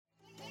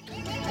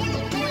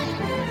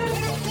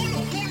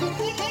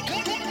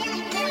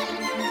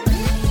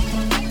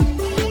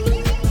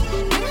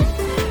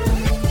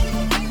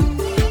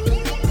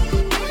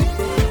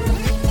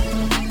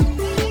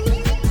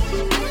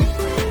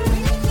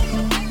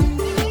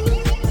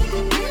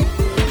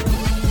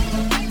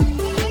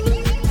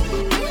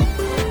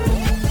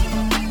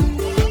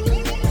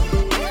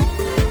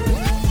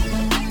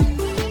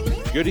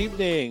Good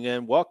evening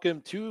and welcome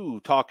to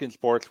Talking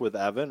Sports with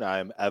Evan.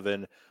 I'm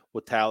Evan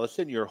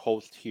Witalison, your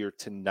host here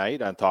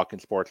tonight on Talking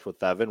Sports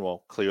with Evan.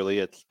 Well, clearly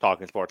it's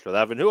Talking Sports with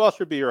Evan. Who else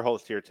would be your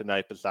host here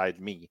tonight besides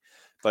me?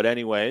 But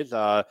anyways,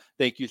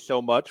 thank you so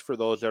much for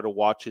those that are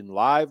watching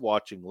live,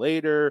 watching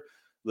later,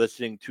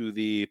 listening to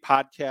the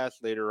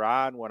podcast later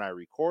on when I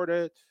record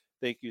it.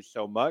 Thank you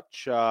so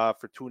much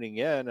for tuning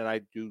in, and I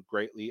do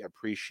greatly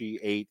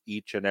appreciate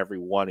each and every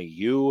one of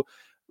you.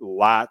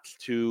 Lots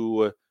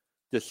to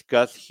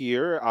discuss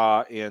here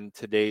in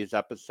today's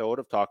episode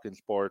of Talking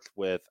Sports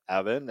with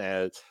Evan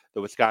as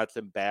the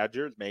Wisconsin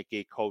Badgers make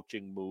a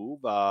coaching move.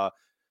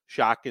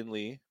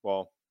 Shockingly,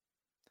 well,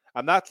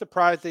 I'm not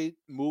surprised they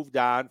moved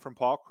on from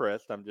Paul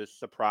Chryst. I'm just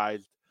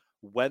surprised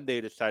when they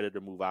decided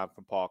to move on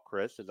from Paul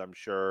Chryst, as I'm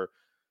sure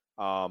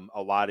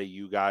a lot of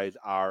you guys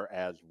are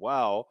as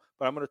well.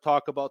 But I'm going to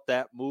talk about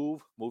that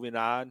move, moving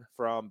on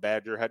from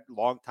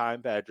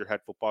longtime Badger head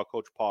football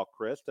coach Paul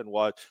Chryst, and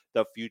what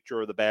the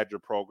future of the Badger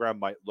program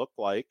might look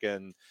like.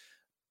 And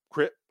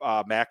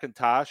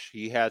McIntosh,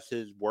 he has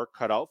his work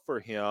cut out for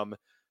him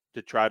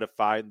to try to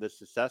find the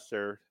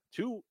successor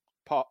to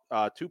Paul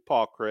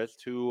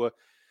Chryst, who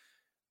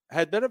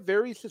had been a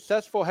very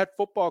successful head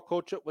football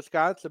coach at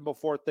Wisconsin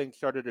before things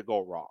started to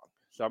go wrong.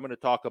 So I'm going to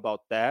talk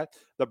about that.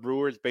 The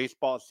Brewers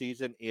baseball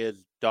season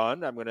is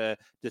done. I'm going to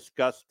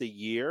discuss the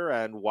year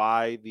and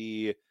why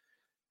the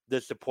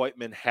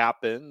disappointment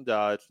happened.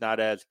 It's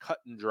not as cut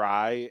and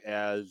dry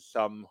as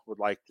some would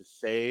like to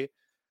say.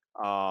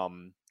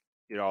 Um,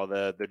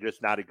 they're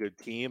just not a good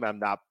team. I'm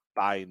not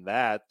buying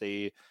that.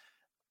 They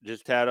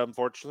just had,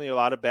 unfortunately, a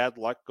lot of bad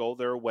luck go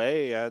their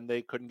way, and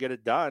they couldn't get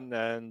it done.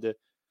 And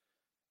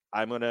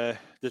I'm going to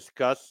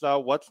discuss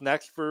what's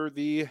next for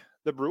the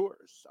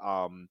Brewers,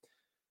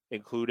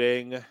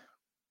 including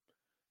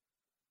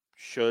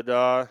should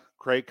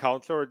Craig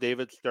Counsell or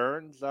David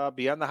Stearns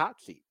be on the hot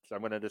seat. So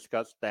I'm going to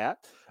discuss that.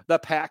 The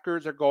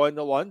Packers are going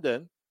to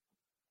London.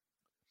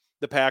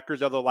 The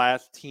Packers are the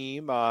last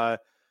team they're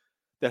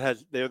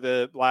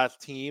the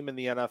last team in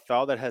the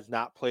NFL that has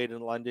not played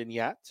in London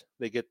yet.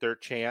 They get their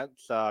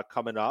chance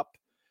coming up.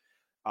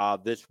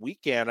 This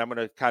weekend, I'm going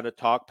to kind of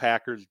talk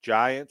Packers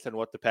Giants and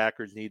what the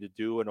Packers need to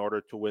do in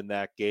order to win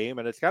that game.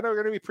 And it's kind of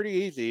going to be pretty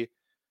easy.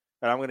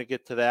 And I'm going to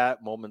get to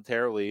that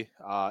momentarily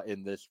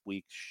in this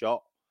week's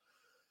show.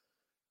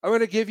 I'm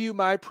going to give you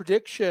my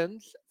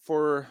predictions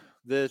for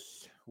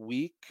this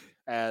week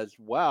as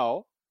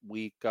well,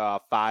 week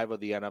 5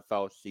 of the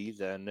NFL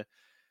season.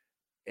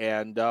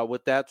 And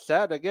with that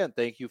said, again,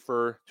 thank you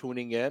for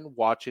tuning in,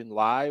 watching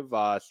live,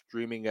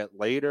 streaming it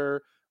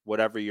later,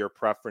 whatever your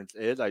preference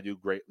is. I do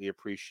greatly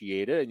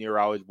appreciate it. And you're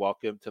always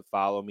welcome to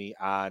follow me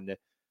on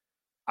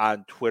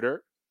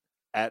Twitter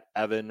at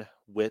Evan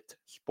Witt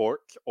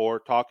Sports or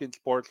Talking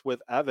Sports with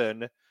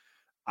Evan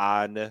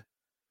on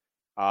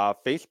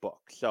Facebook.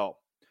 So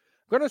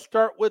I'm going to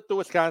start with the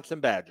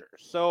Wisconsin Badgers.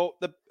 So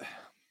the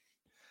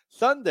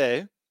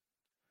Sunday,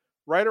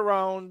 right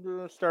around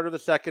the start of the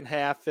second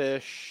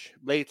half-ish,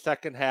 late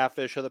second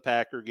half-ish of the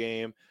Packer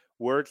game,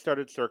 word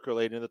started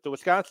circulating that the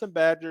Wisconsin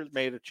Badgers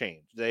made a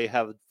change. They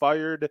have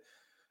fired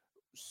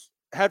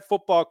head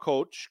football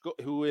coach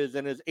who is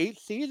in his 8th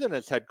season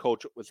as head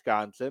coach at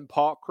Wisconsin,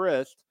 Paul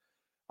Chryst.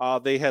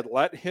 They had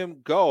let him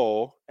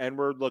go, and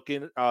we're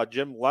looking.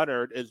 Jim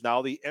Leonhard is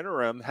now the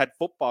interim head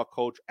football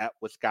coach at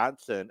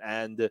Wisconsin.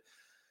 And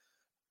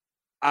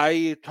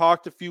I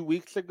talked a few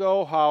weeks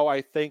ago how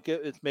I think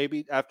it's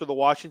maybe after the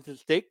Washington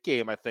State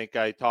game. I think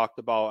I talked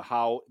about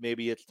how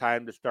maybe it's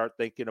time to start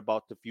thinking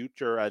about the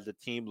future as the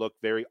team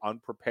looked very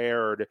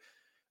unprepared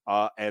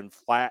and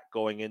flat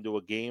going into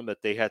a game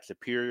that they had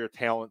superior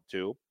talent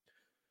to.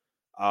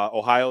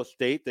 Ohio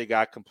State, they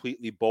got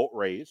completely boat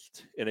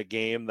raced in a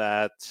game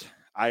that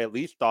I at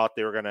least thought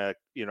they were going to,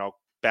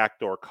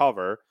 backdoor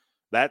cover.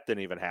 That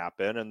didn't even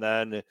happen. And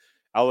then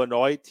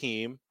Illinois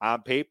team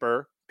on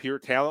paper, pure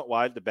talent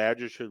wise, the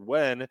Badgers should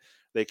win.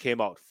 They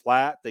came out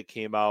flat. They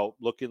came out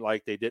looking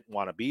like they didn't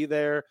want to be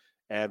there.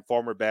 And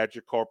former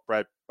Badger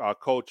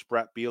coach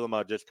Brett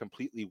Bielema just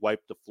completely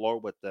wiped the floor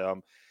with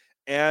them.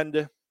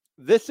 And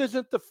this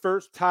isn't the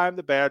first time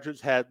the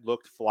Badgers had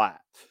looked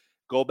flat.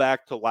 Go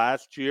back to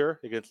last year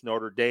against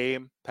Notre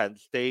Dame, Penn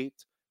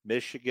State,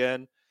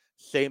 Michigan.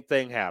 Same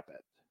thing happened.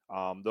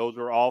 Those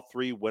were all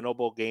 3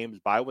 winnable games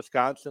by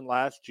Wisconsin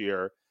last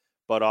year,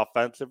 but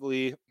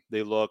offensively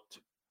they looked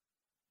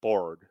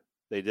bored.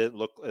 They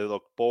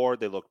looked bored.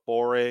 They looked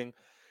boring.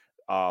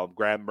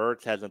 Graham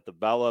Mertz hasn't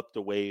developed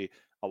the way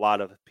a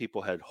lot of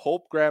people had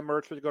hoped Graham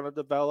Mertz was going to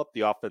develop.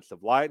 The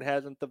offensive line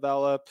hasn't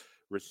developed.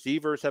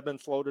 Receivers have been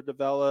slow to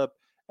develop.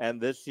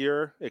 And this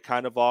year, it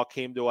kind of all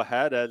came to a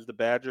head as the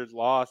Badgers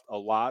lost a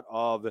lot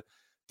of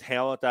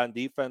talent on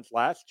defense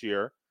last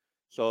year.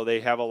 So they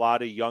have a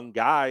lot of young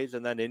guys,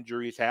 and then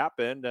injuries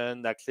happened.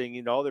 And next thing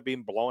you know, they're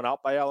being blown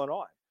out by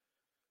Illinois.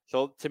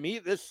 So to me,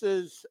 this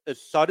is a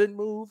sudden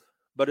move,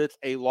 but it's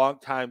a long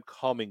time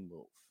coming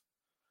move.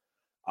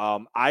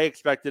 I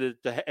expected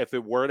it to, if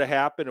it were to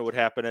happen, it would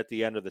happen at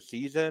the end of the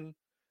season.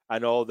 I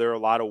know there are a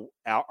lot of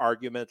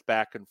arguments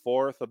back and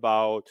forth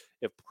about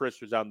if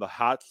Chryst was on the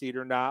hot seat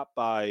or not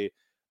by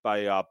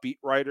beat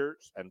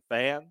writers and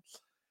fans.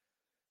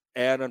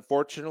 And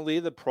unfortunately,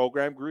 the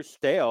program grew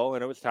stale,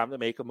 and it was time to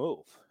make a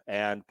move.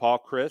 And Paul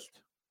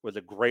Chryst was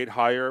a great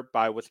hire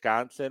by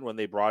Wisconsin when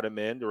they brought him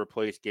in to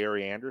replace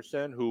Gary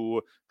Anderson,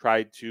 who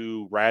tried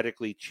to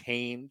radically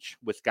change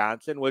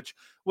Wisconsin, which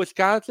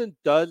Wisconsin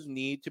does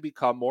need to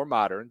become more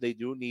modern. They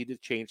do need to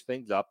change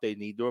things up. They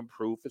need to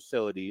improve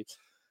facilities.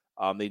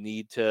 They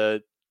need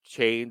to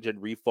change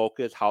and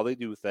refocus how they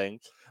do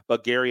things.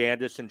 But Gary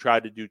Anderson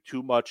tried to do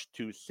too much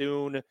too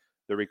soon.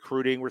 The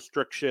recruiting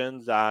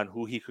restrictions on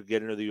who he could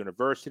get into the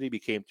university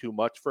became too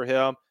much for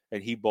him,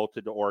 and he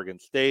bolted to Oregon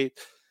State,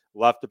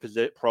 left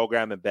the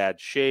program in bad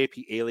shape.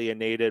 He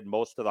alienated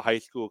most of the high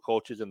school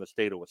coaches in the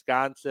state of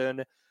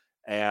Wisconsin,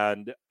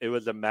 and it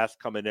was a mess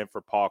coming in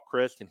for Paul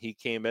Chryst, and he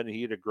came in and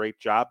he did a great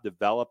job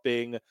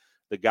developing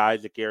the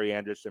guys that Gary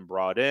Anderson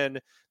brought in,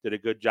 did a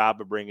good job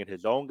of bringing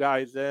his own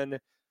guys in,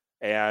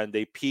 and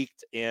they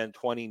peaked in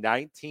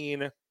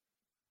 2019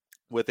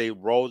 with a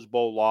Rose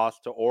Bowl loss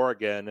to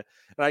Oregon.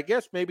 And I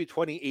guess maybe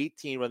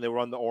 2018 when they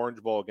won the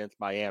Orange Bowl against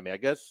Miami. I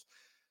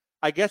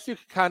guess you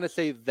could kind of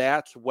say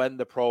that's when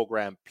the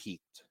program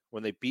peaked,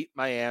 when they beat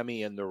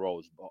Miami in the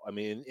Rose Bowl. I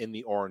mean, in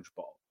the Orange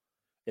Bowl,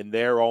 in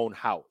their own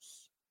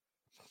house,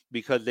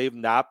 because they've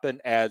not been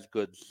as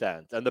good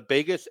since. And the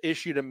biggest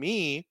issue to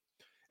me,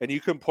 and you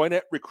can point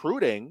at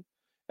recruiting,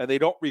 and they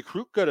don't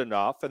recruit good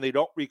enough, and they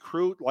don't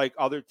recruit like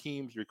other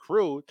teams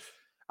recruit.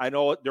 I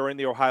know during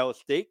the Ohio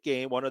State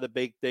game, one of the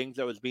big things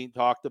that was being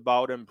talked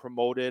about and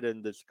promoted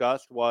and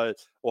discussed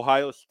was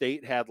Ohio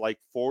State had like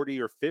 40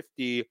 or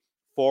 50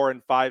 4-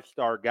 and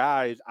 5-star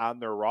guys on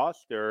their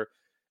roster,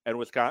 and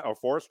Wisconsin,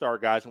 or 4-star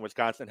guys, and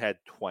Wisconsin had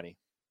 20.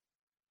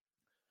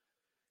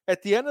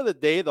 At the end of the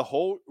day, the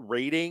whole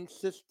rating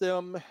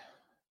system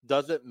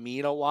doesn't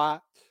mean a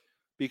lot,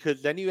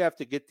 because then you have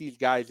to get these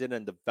guys in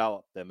and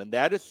develop them. And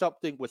that is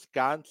something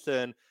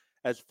Wisconsin,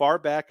 as far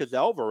back as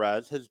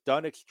Alvarez, has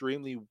done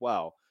extremely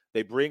well.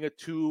 They bring a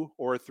 2-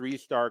 or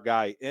 3-star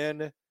guy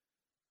in.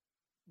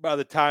 By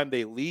the time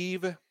they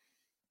leave,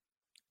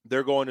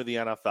 they're going to the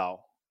NFL,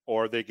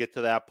 or they get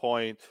to that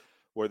point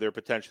where they're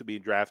potentially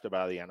being drafted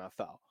by the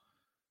NFL.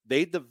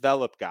 They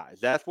develop guys.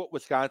 That's what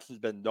Wisconsin's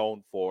been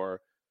known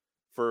for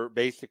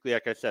basically,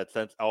 like I said,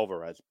 since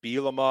Alvarez.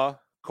 Bielema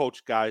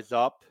coached guys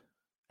up,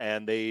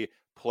 and they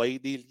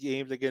played these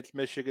games against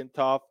Michigan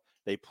tough.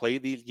 They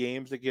played these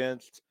games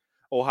against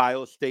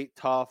Ohio State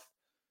tough,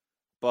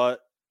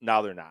 but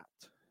now they're not.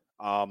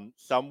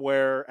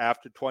 Somewhere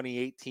after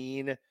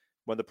 2018,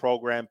 when the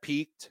program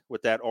peaked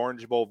with that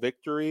Orange Bowl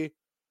victory,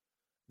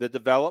 the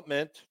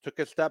development took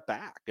a step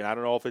back. And I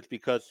don't know if it's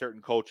because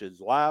certain coaches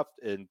left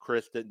and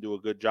Chryst didn't do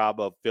a good job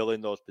of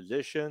filling those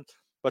positions,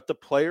 but the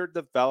player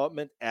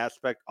development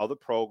aspect of the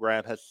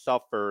program has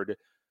suffered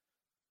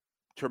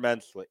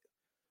tremendously.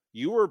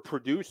 You were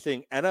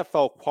producing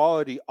NFL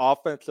quality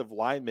offensive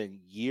linemen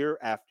year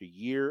after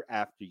year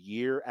after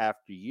year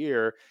after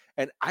year.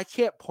 And I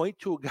can't point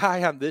to a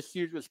guy on this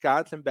year's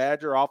Wisconsin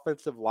Badger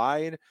offensive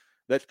line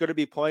that's going to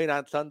be playing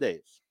on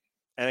Sundays.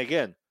 And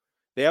again,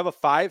 they have a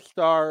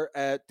 5-star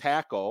at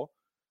tackle,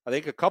 I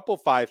think a couple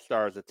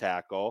 5-stars at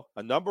tackle,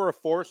 a number of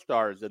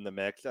 4-stars in the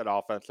mix at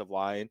offensive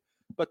line,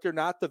 but they're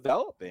not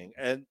developing.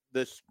 And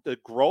the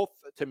growth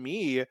to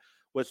me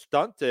was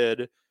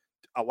stunted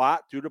a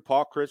lot due to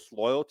Paul Chryst's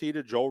loyalty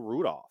to Joe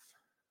Rudolph.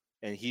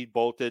 And he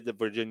bolted to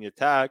Virginia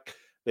Tech.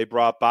 They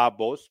brought Bob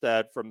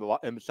Bostad from the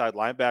inside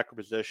linebacker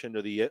position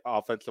to the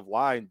offensive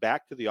line,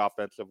 back to the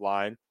offensive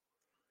line,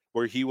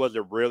 where he was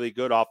a really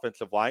good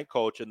offensive line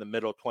coach in the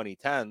middle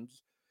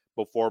 2010s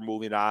before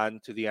moving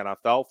on to the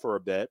NFL for a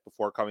bit,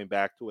 before coming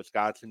back to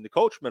Wisconsin to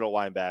coach middle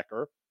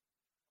linebacker.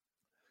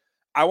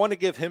 I want to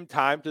give him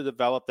time to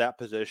develop that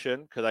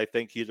position, because I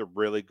think he's a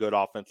really good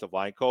offensive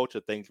line coach,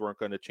 and things weren't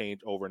going to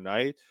change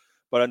overnight.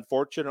 But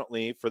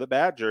unfortunately for the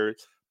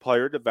Badgers,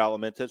 player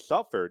development has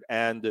suffered.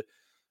 And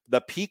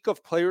the peak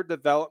of player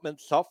development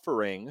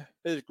suffering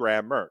is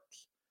Graham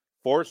Mertz.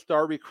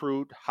 4-star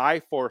recruit, high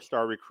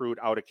 4-star recruit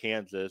out of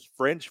Kansas,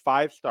 fringe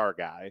 5-star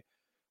guy,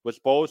 was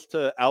supposed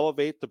to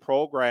elevate the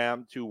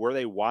program to where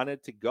they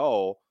wanted to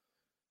go,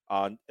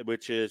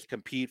 which is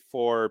compete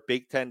for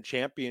Big Ten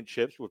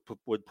championships,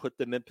 would put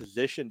them in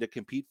position to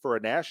compete for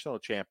a national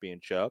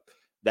championship.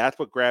 That's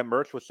what Graham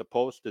Mertz was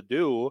supposed to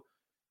do,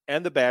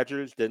 and the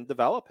Badgers didn't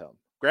develop him.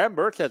 Graham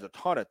Mertz has a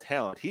ton of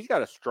talent. He's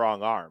got a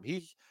strong arm.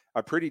 He's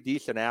a pretty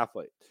decent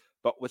athlete.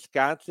 But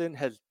Wisconsin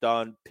has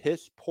done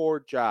piss poor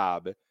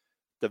job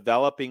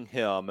developing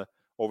him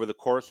over the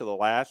course of the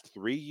last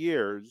 3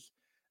 years.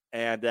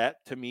 And that,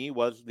 to me,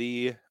 was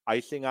the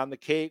icing on the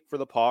cake for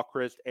the Paul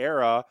Chryst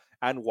era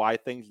and why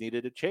things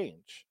needed to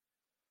change.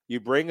 You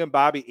bring in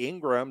Bobby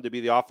Ingram to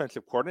be the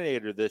offensive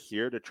coordinator this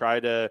year to try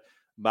to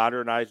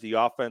modernize the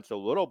offense a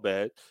little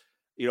bit.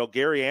 You know,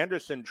 Gary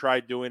Anderson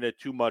tried doing it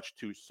too much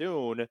too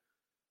soon.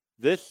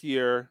 This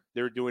year,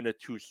 they're doing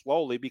it too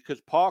slowly, because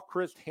Paul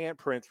Chryst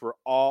handprints were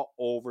all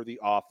over the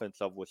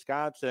offense of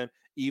Wisconsin,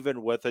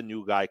 even with a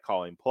new guy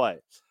calling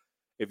plays.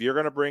 If you're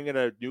going to bring in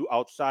a new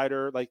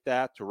outsider like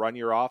that to run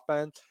your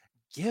offense,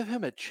 give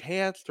him a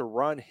chance to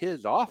run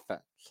his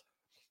offense,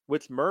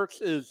 which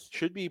Mertz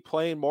should be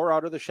playing more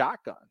out of the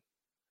shotgun.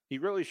 He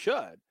really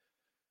should.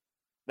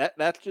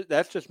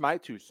 That's just my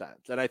 2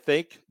 cents. And I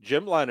think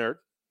Jim Leonhard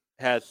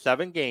has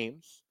 7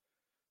 games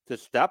to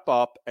step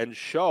up and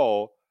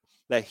show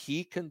that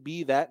he can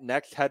be that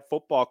next head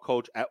football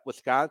coach at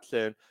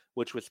Wisconsin,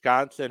 which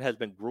Wisconsin has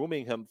been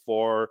grooming him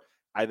for,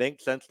 I think,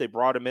 since they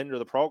brought him into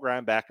the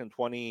program back in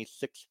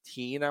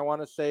 2016, I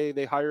want to say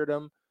they hired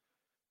him.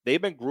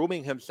 They've been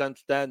grooming him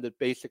since then to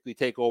basically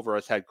take over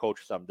as head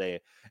coach someday.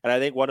 And I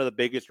think one of the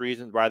biggest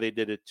reasons why they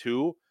did it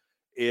too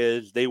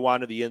is they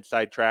wanted the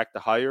inside track to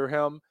hire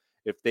him.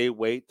 If they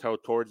wait till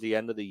towards the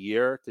end of the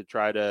year to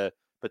try to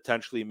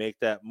potentially make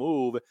that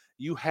move,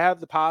 you have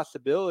the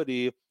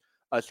possibility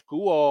a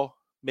school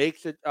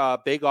makes a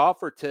big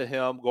offer to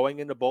him going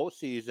into bowl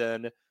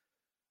season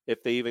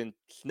if they even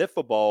sniff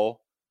a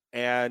bowl,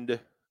 and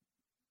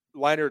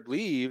Leonhard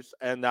leaves,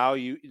 and now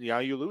you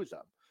lose him.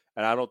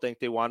 And I don't think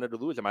they wanted to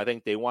lose him. I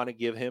think they want to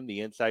give him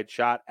the inside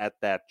shot at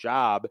that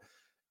job,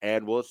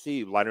 and we'll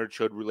see. Leonhard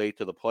should relate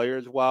to the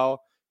players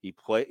well. He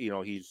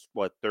he's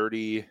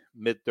 30,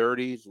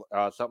 mid-30s,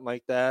 something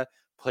like that.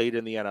 Played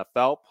in the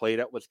NFL, played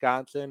at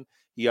Wisconsin.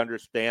 He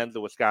understands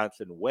the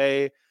Wisconsin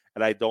way,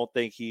 and I don't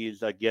think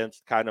he's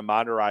against kind of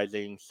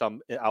modernizing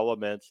some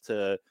elements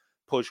to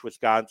push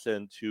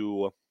Wisconsin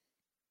to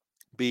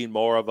being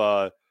more of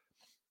a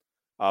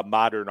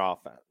modern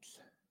offense.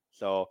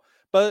 So,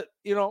 but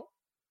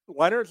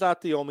Leonhard's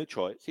not the only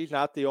choice. He's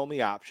not the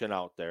only option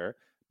out there.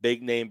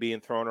 Big name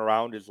being thrown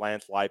around is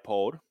Lance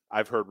Leipold.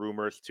 I've heard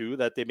rumors too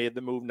that they made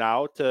the move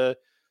now to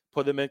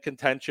put him in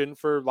contention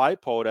for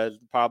Leipold as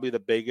probably the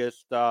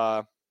biggest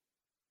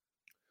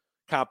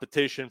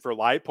competition for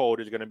Leipold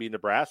is going to be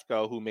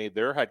Nebraska, who made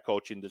their head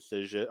coaching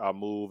decision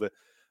move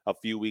a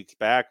few weeks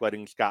back,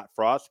 letting Scott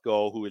Frost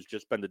go, who has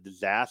just been a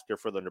disaster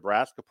for the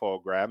Nebraska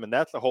program. And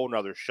that's a whole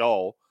nother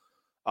show.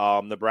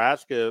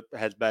 Nebraska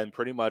has been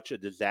pretty much a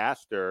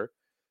disaster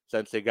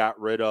since they got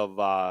rid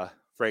of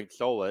Frank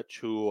Solich,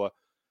 who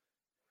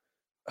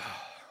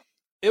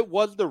it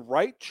was the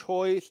right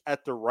choice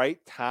at the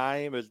right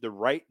time, is the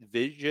right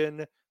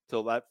vision to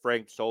let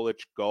Frank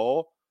Solich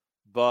go.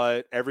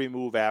 But every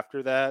move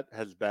after that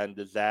has been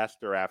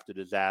disaster after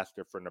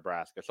disaster for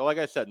Nebraska. So like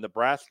I said,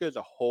 Nebraska is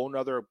a whole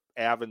nother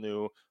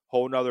avenue,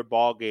 whole nother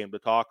ball game to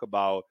talk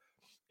about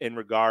in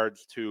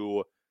regards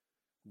to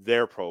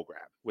their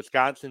program.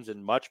 Wisconsin's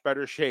in much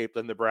better shape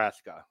than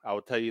Nebraska. I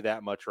will tell you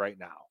that much right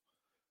now.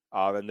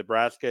 And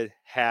Nebraska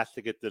has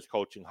to get this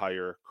coaching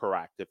hire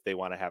correct if they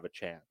want to have a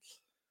chance.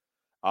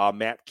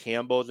 Matt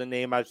Campbell is a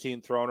name I've seen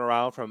thrown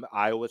around from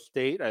Iowa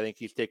State. I think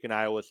he's taken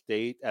Iowa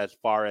State as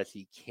far as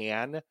he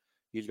can.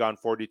 He's gone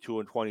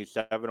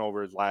 42-27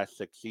 over his last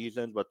 6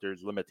 seasons, but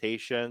there's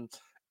limitations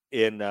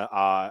at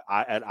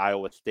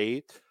Iowa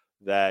State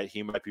that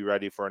he might be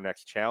ready for a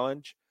next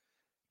challenge.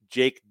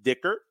 Jake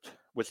Dickert,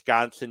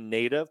 Wisconsin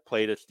native,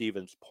 played at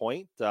Stevens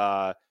Point.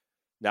 Now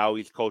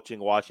he's coaching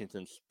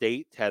Washington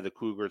State, had the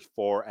Cougars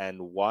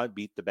 4-1,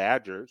 beat the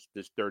Badgers.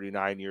 This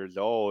 39 years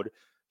old.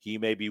 He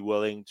may be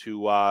willing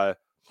to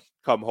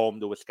come home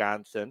to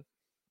Wisconsin.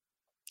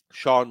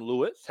 Sean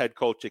Lewis, head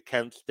coach at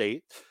Kent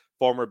State,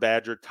 former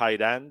Badger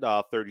tight end,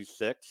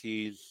 36.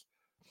 He's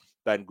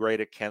been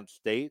great at Kent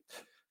State.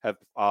 Have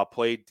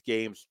played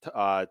teams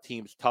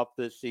tough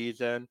this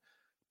season.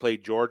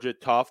 Played Georgia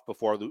tough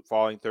before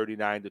falling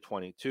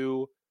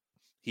 39-22.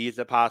 He's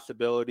a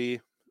possibility.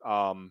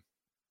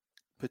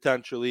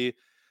 Potentially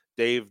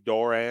Dave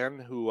Doran,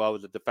 who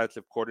was a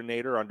defensive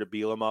coordinator under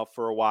Bielema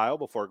for a while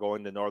before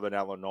going to Northern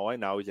Illinois.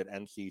 Now he's at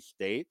NC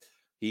State.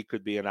 He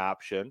could be an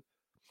option.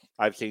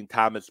 I've seen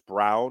Thomas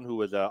Brown, who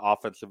was a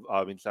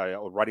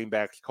running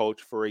backs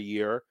coach for a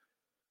year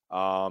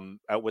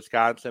at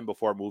Wisconsin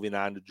before moving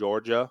on to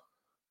Georgia.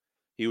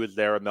 He was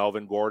there.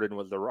 Melvin Gordon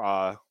was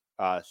the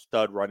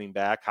stud running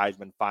back,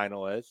 Heisman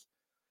finalist.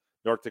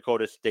 North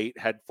Dakota State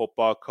head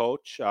football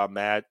coach,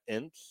 Matt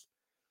Ince.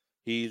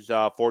 He's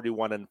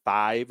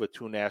 41-5 with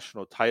 2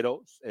 national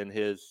titles in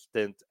his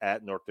stint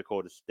at North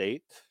Dakota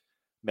State.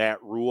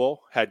 Matt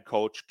Rule, head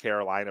coach,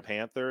 Carolina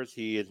Panthers.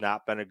 He has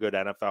not been a good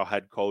NFL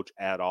head coach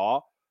at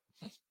all,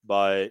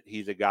 but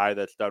he's a guy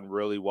that's done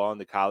really well in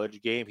the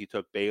college game. He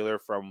took Baylor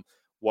from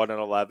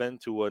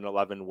 1-11 to an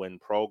 11-win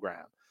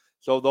program.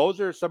 So those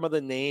are some of the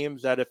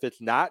names that if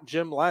it's not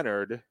Jim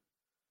Leonhard,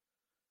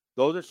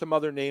 those are some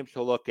other names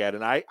to look at.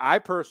 And I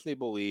personally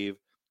believe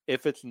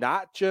if it's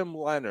not Jim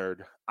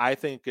Leonhard, I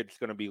think it's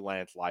going to be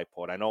Lance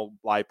Leipold. I know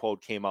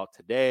Leipold came out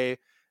today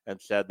and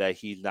said that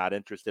he's not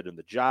interested in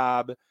the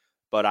job,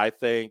 but I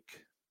think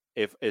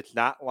if it's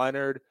not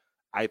Leonhard,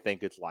 I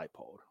think it's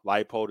Leipold.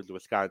 Leipold is a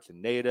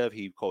Wisconsin native.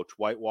 He coached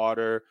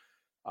Whitewater,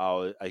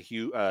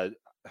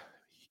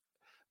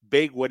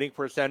 big winning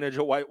percentage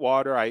at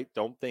Whitewater. I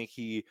don't think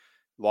he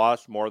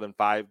lost more than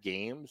 5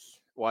 games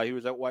while he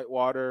was at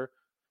Whitewater.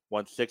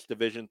 Won 6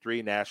 Division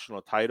III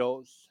national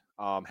titles.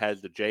 Has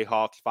the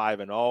Jayhawks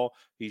 5-0.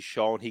 He's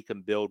shown he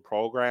can build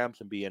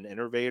programs and be an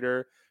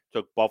innovator.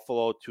 took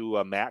Buffalo to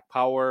a MAC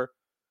Power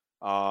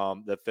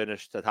that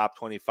finished the top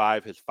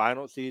 25 his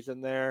final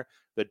season there.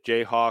 The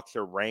Jayhawks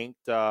are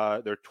ranked,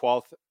 they're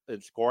 12th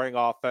in scoring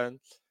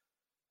offense,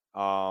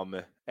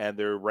 and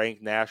they're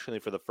ranked nationally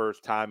for the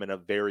first time in a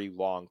very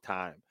long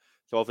time.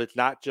 So if it's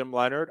not Jim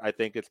Leonhard, I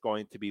think it's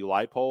going to be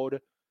Leipold.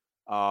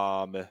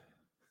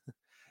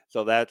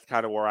 So that's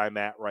kind of where I'm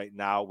at right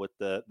now with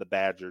the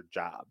Badger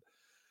job.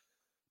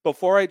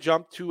 Before I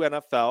jump to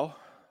NFL,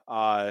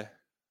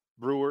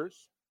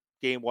 Brewers,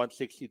 game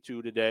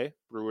 162 today.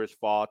 Brewers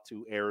fall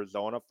to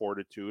Arizona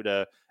 4-2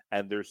 to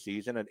end their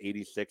season at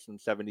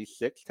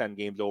 86-76, 10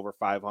 games over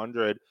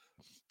 500.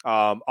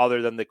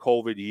 Other than the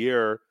COVID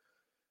year,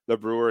 the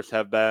Brewers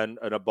have been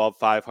an above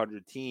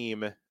 500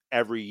 team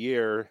every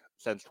year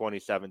since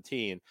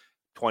 2017.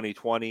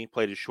 2020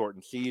 played a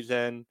shortened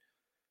season.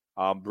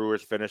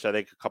 Brewers finished, I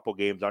think, a couple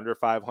games under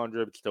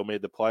 500, but still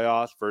made the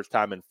playoffs. First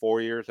time in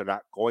 4 years they're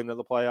not going to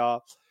the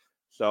playoffs.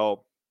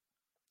 So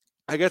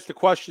I guess the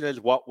question is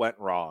what went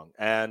wrong?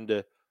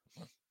 And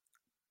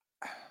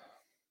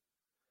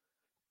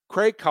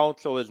Craig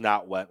Counsell is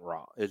not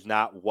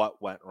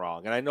what went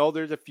wrong. And I know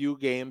there's a few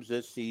games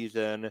this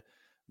season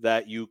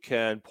that you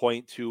can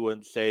point to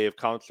and say if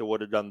Counsell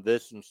would have done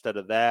this instead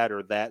of that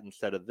or that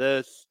instead of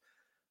this,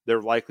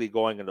 they're likely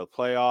going into the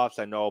playoffs.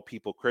 I know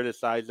people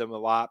criticize him a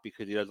lot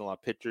because he doesn't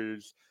let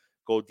pitchers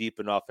go deep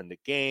enough into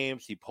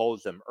games. He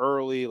pulls them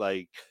early.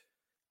 Like,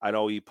 I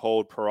know he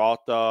pulled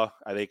Peralta,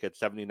 I think, at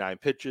 79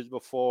 pitches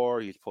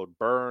before. He's pulled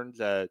Burns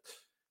at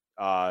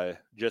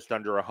just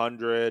under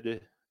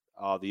 100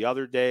 the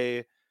other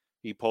day.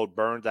 He pulled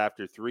Burns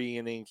after 3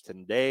 innings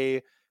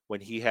today when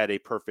he had a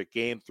perfect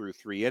game through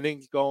 3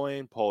 innings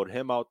going, pulled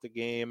him out the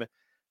game.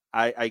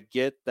 I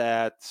get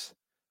that.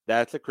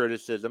 That's a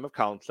criticism of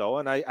Counsell,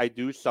 and I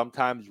do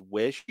sometimes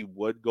wish he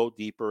would go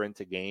deeper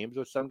into games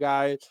with some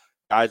guys.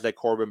 Guys like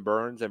Corbin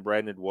Burns and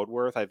Brandon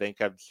Woodworth, I think,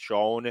 have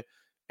shown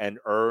and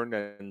earned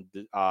and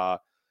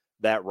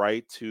that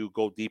right to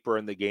go deeper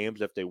in the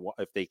games if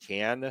they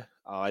can.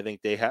 I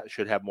think they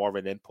should have more of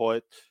an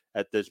input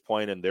at this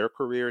point in their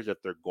careers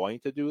if they're going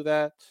to do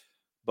that.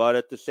 But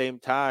at the same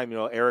time,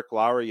 Eric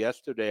Lauer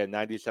yesterday at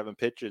 97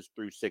 pitches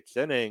through 6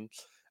 innings.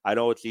 I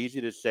know it's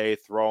easy to say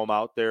throw him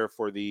out there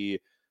for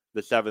the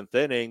 7th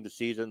inning. The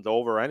season's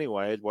over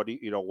anyways.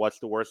 What's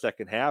the worst that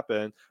can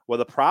happen? Well,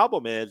 the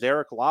problem is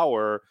Eric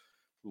Lauer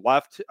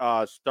left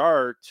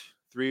start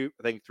 3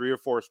 or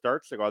 4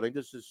 starts ago. I think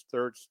this is his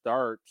 3rd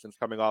start since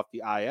coming off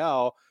the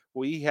IL.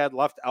 We had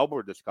left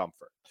elbow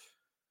discomfort.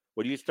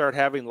 When you start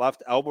having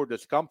left elbow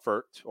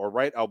discomfort or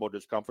right elbow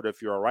discomfort,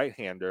 if you're a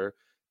right-hander,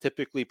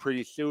 typically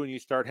pretty soon you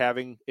start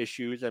having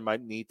issues and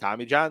might need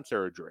Tommy John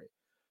surgery.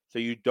 So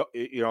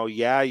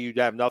you'd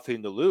have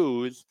nothing to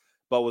lose.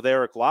 But with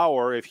Eric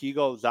Lauer, if he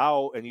goes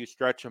out and you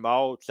stretch him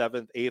out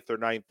 7th, 8th, or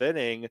 9th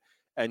inning,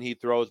 and he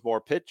throws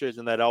more pitches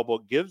and that elbow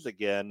gives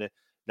again,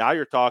 now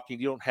you're talking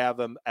you don't have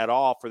him at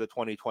all for the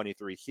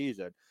 2023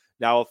 season.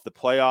 Now, if the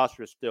playoffs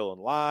were still in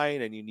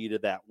line and you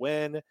needed that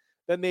win,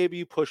 then maybe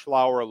you push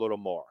Lauer a little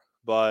more.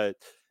 But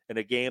in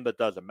a game that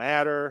doesn't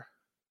matter,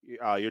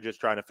 you're just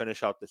trying to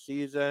finish out the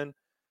season,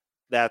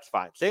 that's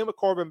fine. Same with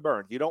Corbin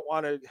Burns. You don't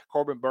want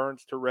Corbin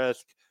Burns to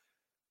risk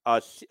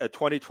a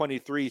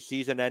 2023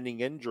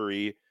 season-ending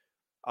injury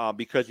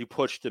because you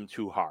pushed him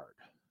too hard.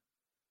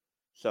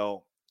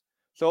 So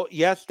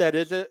yes,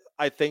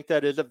 I think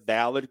that is a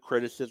valid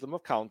criticism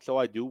of Counsell.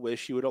 I do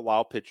wish you would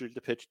allow pitchers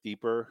to pitch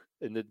deeper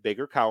in the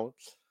bigger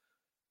counts,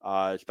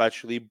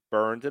 especially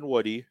Burns and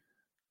Woody.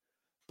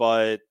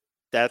 But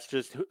that's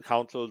just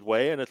Counsell's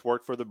way, and it's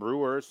worked for the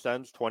Brewers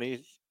since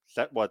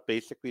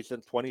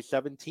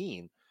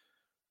 2017.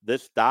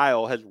 This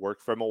style has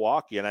worked for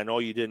Milwaukee, and I know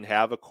you didn't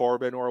have a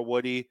Corbin or a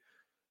Woody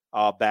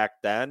back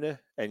then,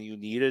 and you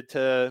needed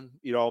to,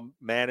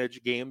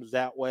 manage games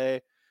that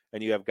way,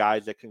 and you have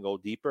guys that can go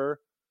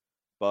deeper,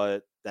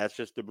 but that's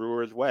just the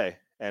Brewers' way.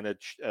 And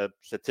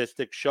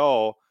statistics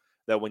show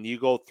that when you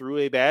go through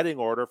a batting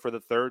order for the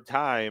 3rd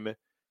time,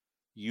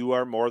 you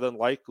are more than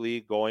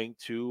likely going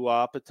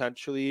to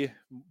potentially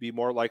be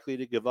more likely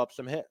to give up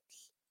some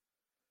hits.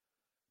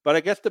 But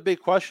I guess the big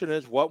question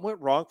is, what went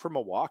wrong for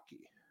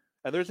Milwaukee?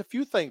 And there's a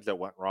few things that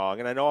went wrong.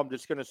 And I know I'm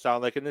just going to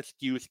sound like an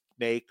excuse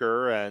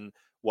maker and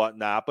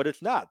whatnot, but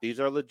it's not. These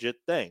are legit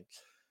things.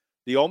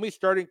 The only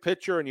starting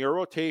pitcher in your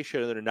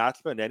rotation that did not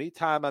spend any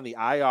time on the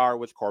IR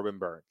was Corbin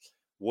Burns.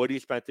 Woody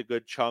spent a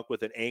good chunk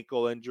with an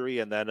ankle injury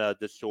and then a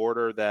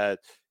disorder that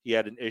he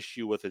had an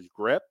issue with his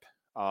grip.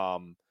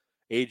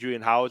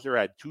 Adrian Hauser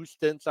had 2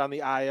 stints on the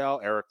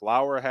IL. Eric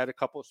Lauer had a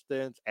couple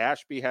stints.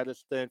 Ashby had a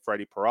stint.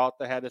 Freddie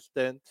Peralta had a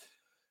stint.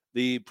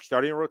 The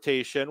starting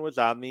rotation was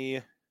on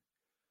the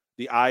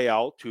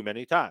IL too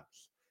many times.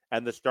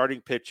 And the starting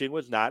pitching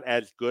was not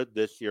as good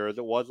this year as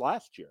it was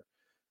last year.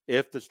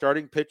 If the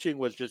starting pitching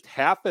was just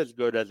half as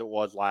good as it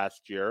was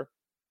last year,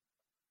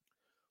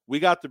 we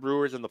got the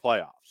Brewers in the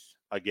playoffs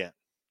again,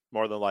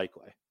 more than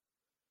likely.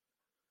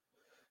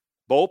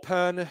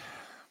 Bullpen,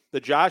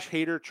 the Josh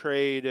Hader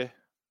trade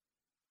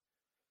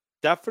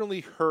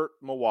definitely hurt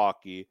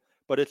Milwaukee,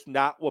 but it's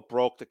not what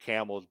broke the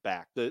camel's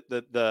back.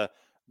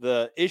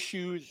 The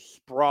issues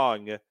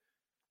sprung.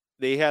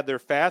 They had their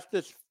best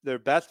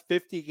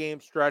 50-game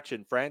stretch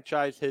in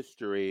franchise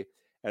history,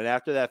 and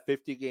after that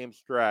 50-game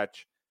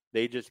stretch,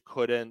 they just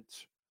couldn't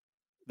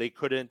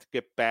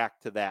get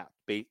back to that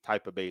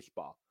type of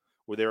baseball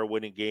where they were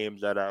winning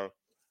games at a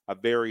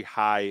very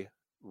high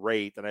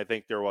rate. And I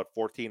think there were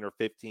 14 or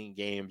 15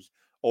 games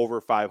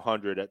over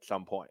 500 at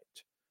some point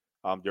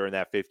during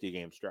that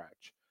 50-game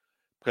stretch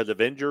because of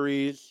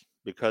injuries,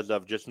 because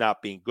of just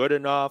not being good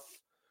enough,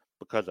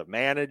 because of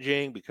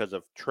managing, because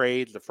of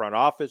trades the front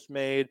office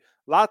made.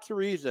 Lots of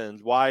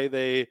reasons why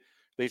they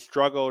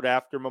struggled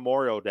after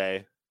Memorial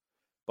Day.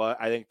 But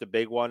I think the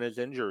big one is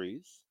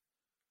injuries.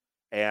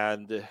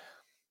 And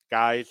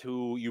guys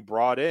who you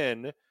brought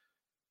in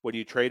when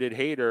you traded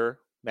Hader,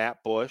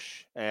 Matt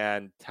Bush,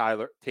 and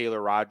Taylor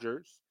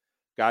Rogers,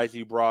 guys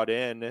you brought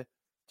in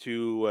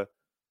to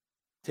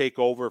take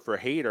over for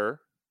Hader,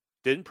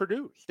 didn't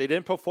produce. They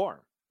didn't perform.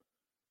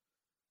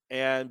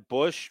 And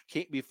Bush,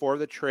 before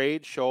the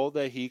trade, showed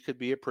that he could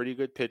be a pretty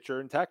good pitcher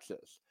in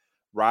Texas.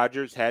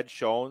 Rogers had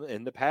shown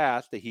in the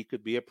past that he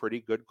could be a pretty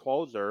good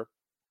closer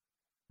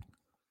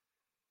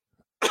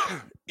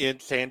in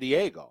San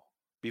Diego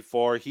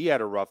before he had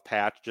a rough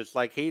patch, just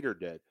like Hader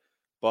did.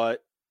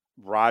 But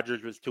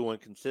Rogers was too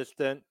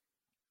inconsistent.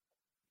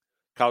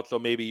 Counsell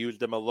maybe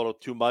used him a little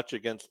too much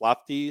against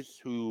lefties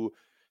who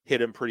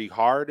hit him pretty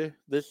hard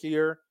this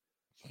year.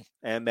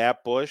 And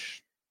Matt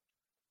Bush,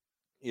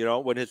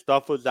 when his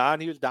stuff was on,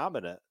 he was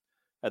dominant.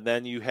 And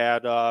then you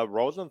had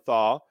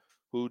Rosenthal,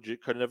 who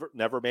could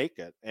never make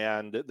it.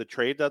 And the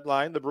trade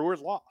deadline, the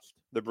Brewers lost.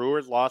 The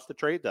Brewers lost the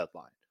trade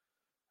deadline.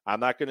 I'm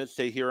not going to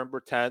sit here and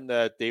pretend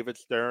that David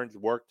Stearns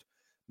worked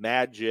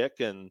magic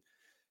and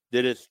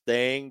did his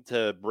thing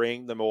to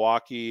bring the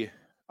Milwaukee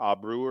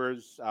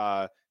Brewers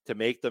to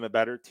make them a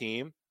better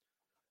team.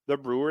 The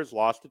Brewers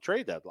lost the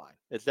trade deadline.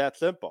 It's that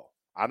simple.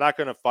 I'm not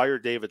going to fire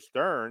David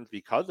Stearns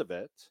because of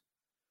it,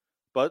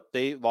 but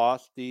they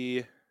lost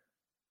the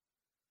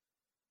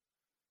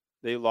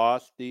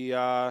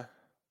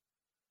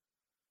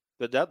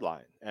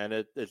deadline, and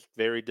it's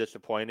very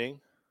disappointing.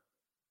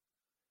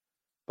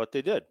 But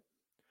they did.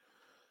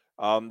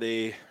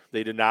 They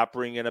did not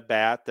bring in a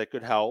bat that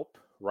could help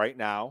right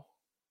now.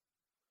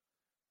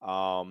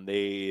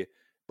 They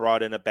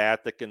brought in a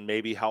bat that can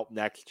maybe help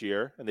next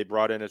year, and they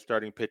brought in a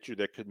starting pitcher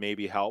that could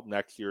maybe help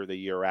next year or the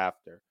year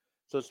after.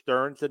 So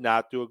Stearns did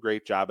not do a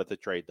great job at the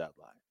trade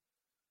deadline.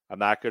 I'm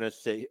not going to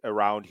sit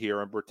around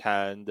here and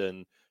pretend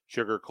and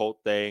sugarcoat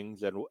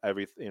things and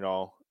everything,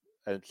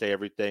 and say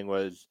everything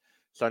was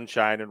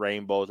sunshine and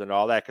rainbows and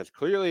all that, because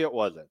clearly it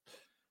wasn't.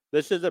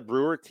 This is a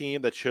Brewer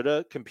team that should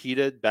have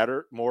competed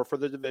more for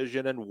the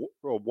division and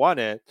won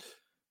it,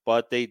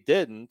 but they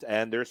didn't,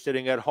 and they're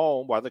sitting at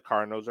home while the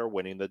Cardinals are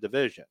winning the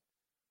division.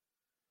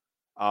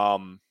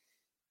 And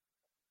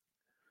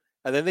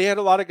then they had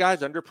a lot of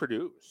guys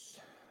underproduce.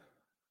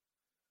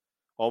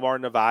 Omar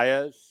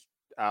Narvaez,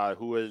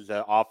 who was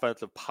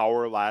offensive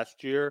power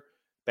last year,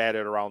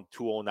 batted around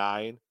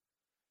 209.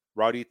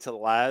 Rowdy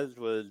Tellez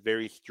was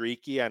very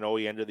streaky. I know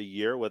he ended the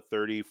year with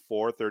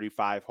 34,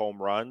 35 home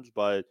runs,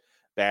 but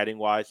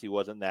batting-wise, he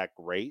wasn't that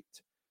great.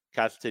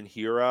 Keston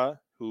Hiura,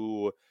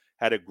 who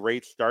had a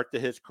great start to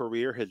his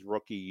career, his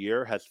rookie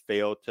year, has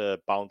failed to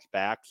bounce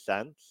back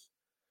since.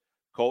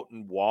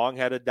 Colton Wong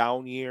had a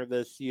down year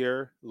this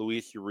year.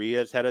 Luis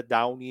Urias had a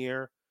down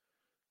year.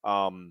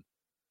 Willy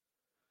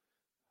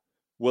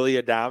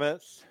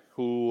Adames,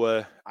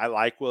 who I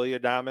like Willy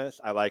Adames.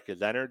 I like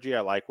his energy.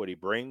 I like what he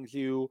brings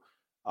you.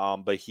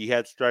 But he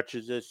had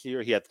stretches this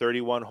year. He had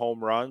 31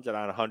 home runs and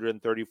on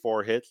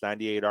 134 hits,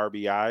 98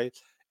 RBI.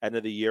 End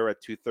of the year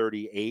at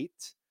 238.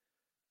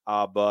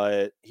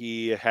 But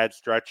he had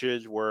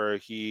stretches where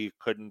he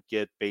couldn't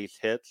get base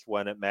hits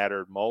when it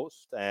mattered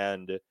most.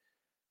 And,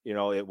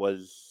 it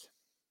was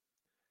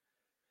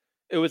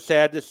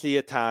sad to see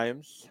at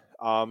times.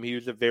 He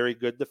was a very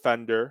good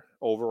defender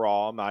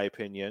overall, in my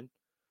opinion.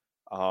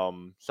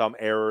 Some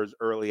errors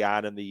early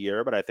on in the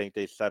year, but I think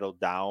they settled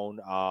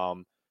down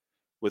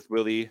with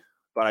Willie.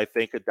 But I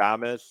think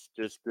Adames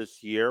just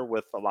this year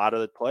with a lot of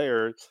the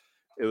players,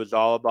 it was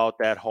all about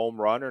that home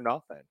run or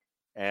nothing.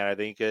 And I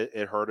think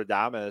it hurt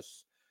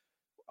Adames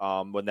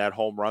when that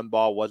home run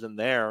ball wasn't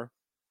there.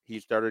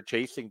 He started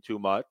chasing too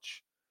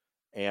much.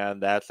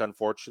 And that's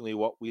unfortunately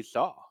what we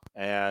saw.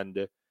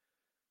 And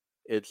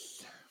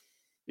it's,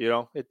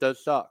 it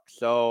does suck.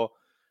 So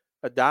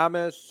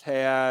Adames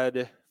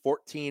had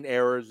 14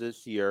 errors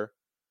this year.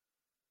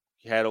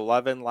 He had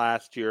 11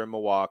 last year in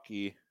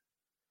Milwaukee.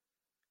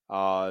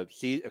 A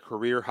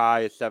career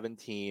high is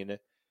 17.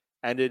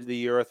 Ended the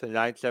year with a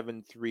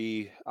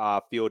 .973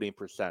 fielding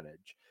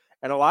percentage.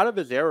 And a lot of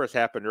his errors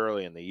happened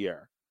early in the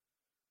year.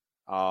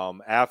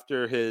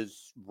 After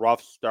his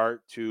rough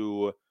start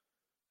to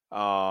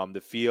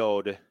the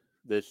field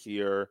this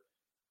year,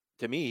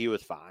 to me, he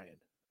was fine.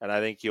 And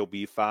I think he'll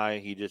be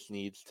fine. He just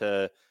needs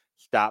to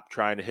stop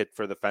trying to hit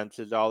for the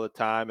fences all the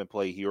time and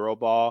play hero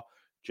ball.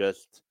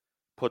 Just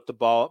put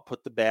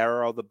the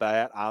barrel of the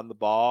bat on the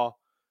ball,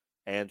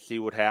 and see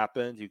what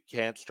happens. You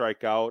can't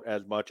strike out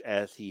as much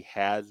as he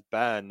has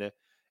been,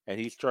 and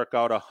he struck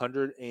out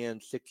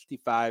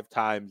 165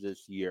 times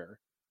this year.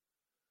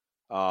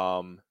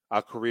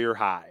 A career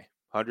high,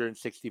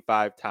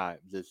 165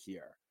 times this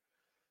year.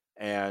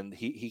 And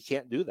he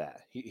can't do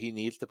that. He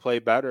needs to play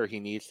better.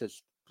 He needs to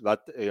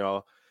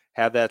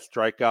have that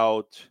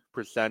strikeout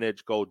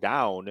percentage go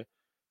down.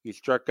 He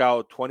struck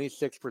out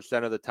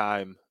 26% of the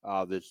time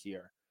this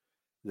year.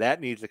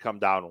 That needs to come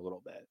down a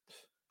little bit.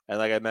 And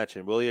like I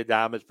mentioned, Willy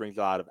Adames brings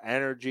a lot of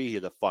energy.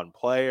 He's a fun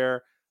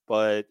player,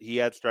 but he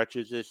had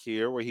stretches this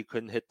year where he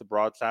couldn't hit the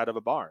broadside of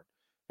a barn.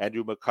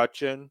 Andrew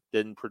McCutchen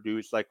didn't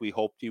produce like we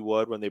hoped he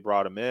would when they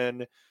brought him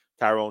in.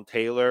 Tyrone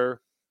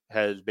Taylor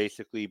has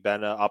basically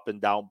been an up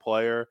and down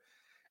player.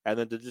 And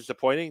then the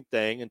disappointing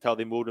thing until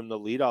they moved him to the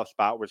leadoff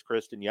spot was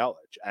Christian Yelich.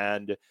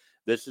 And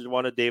this is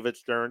one of David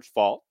Stearns'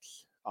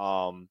 faults.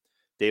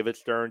 David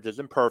Stearns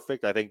isn't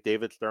perfect. I think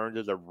David Stearns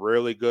is a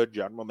really good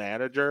general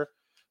manager,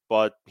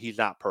 but he's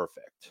not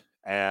perfect.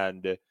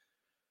 And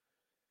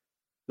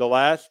the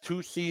last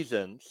two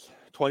seasons,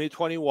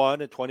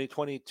 2021 and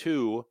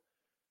 2022,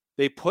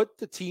 they put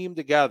the team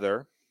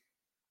together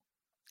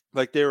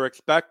like they were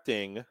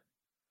expecting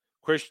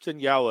Christian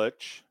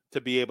Yelich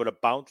to be able to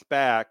bounce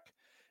back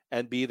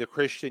and be the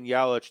Christian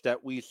Yelich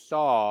that we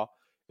saw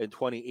in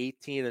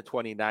 2018 and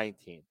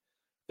 2019.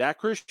 That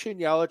Christian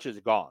Yelich is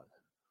gone.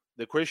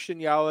 The Christian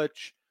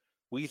Yelich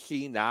we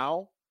see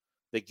now,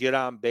 they get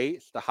on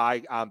base, the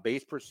high on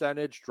base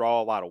percentage,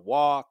 draw a lot of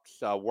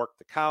walks, work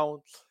the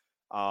counts,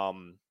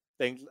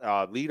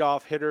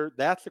 leadoff hitter.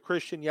 That's the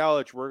Christian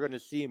Yelich we're going to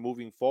see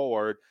moving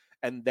forward.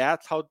 And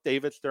that's how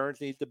David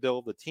Stearns needs to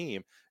build the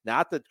team.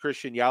 Not that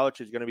Christian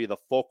Yelich is going to be the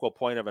focal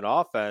point of an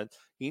offense.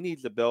 He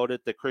needs to build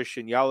it that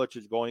Christian Yelich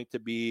is going to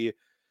be,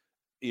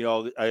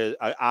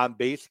 a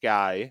on-base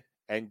guy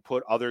and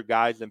put other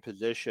guys in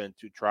position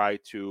to try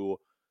to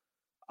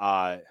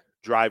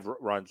drive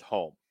runs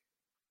home.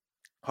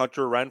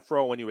 Hunter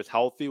Renfroe, when he was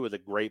healthy, was a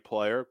great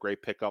player,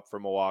 great pickup for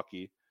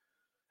Milwaukee.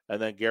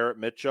 And then Garrett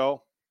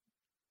Mitchell,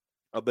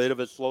 a bit of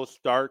a slow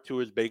start to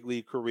his big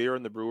league career,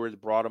 and the Brewers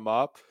brought him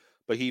up.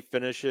 But he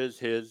finishes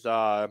his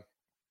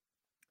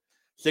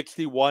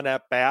 61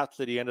 at-bats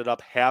that he ended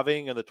up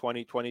having in the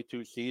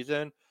 2022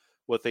 season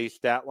with a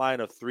stat line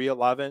of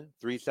 311,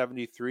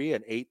 373,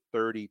 and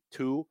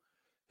 832.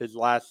 His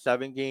last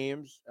 7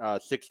 games,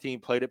 16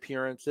 plate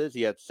appearances.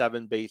 He had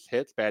 7 base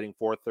hits, batting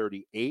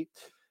 .438.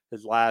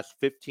 His last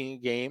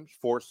 15 games,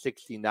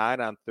 .469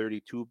 on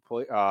 32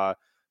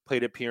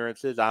 plate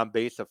appearances, on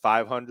base of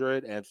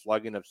 500, and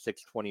slugging of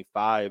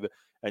 .625.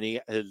 And he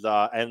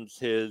ends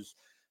his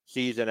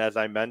season, as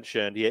I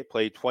mentioned, he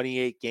played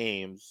 28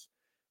 games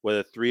with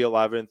a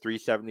 311,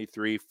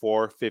 373,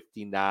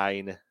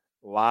 .459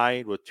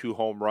 line with 2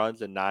 home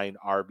runs and 9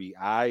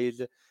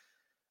 RBIs.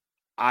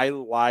 I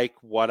like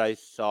what I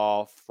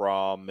saw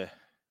from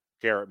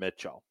Garrett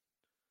Mitchell.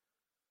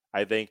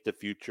 I think the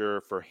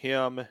future for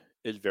him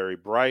is very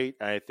bright.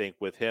 And I think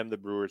with him, the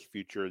Brewers'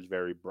 future is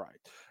very bright.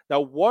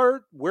 Now,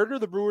 where do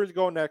the Brewers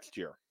go next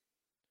year?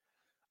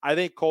 I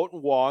think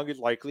Colton Wong is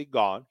likely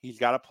gone. He's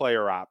got a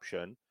player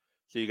option.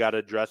 So you got to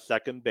address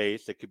second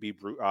base. It could be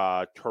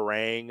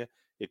Turang.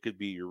 It could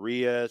be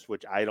Urias,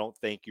 which I don't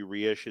think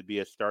Urias should be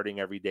a starting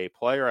everyday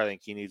player. I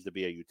think he needs to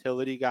be a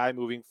utility guy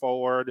moving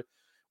forward.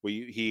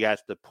 He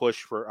has to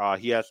push for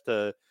he has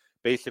to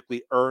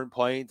basically earn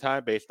playing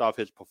time based off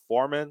his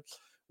performance,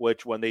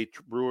 which when the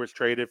Brewers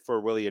traded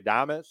for Willy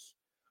Adames,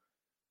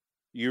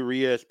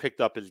 Urias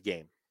picked up his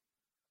game.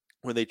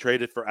 When they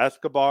traded for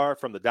Escobar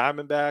from the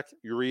Diamondbacks,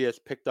 Urias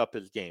picked up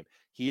his game.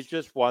 He's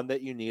just one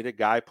that you need a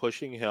guy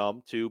pushing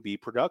him to be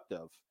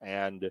productive.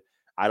 And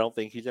I don't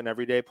think he's an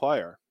everyday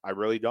player. I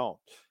really don't.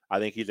 I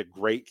think he's a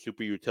great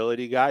super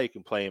utility guy. You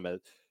can play him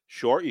at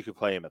short. You can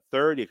play him at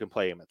third. You can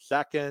play him at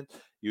second.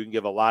 You can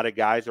give a lot of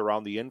guys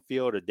around the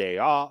infield a day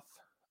off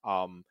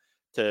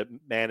to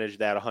manage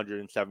that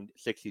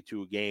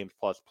 162 games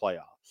plus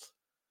playoffs.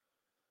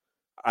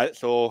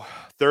 So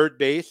third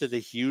base is a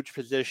huge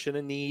position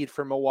of need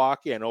for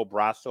Milwaukee. I know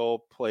Brasso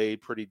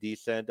played pretty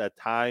decent at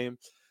times,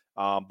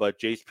 but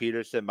Jace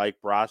Peterson, Mike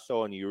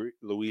Brasso, and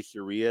Luis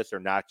Urias are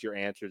not your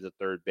answers at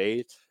third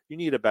base. You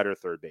need a better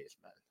third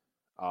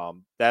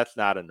baseman. That's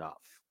not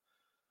enough.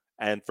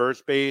 And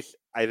first base,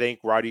 I think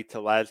Rowdy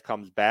Tellez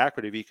comes back,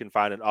 but if you can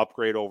find an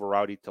upgrade over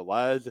Rowdy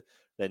Tellez,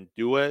 then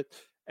do it.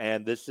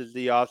 And this is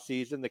the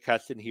offseason. The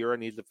Keston Hiura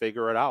needs to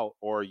figure it out.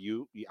 Or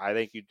I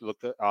think you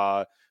look at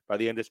by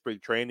the end of spring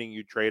training,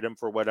 you trade him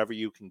for whatever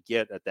you can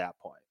get at that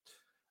point.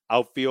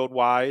 Outfield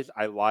wise,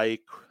 I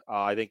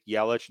think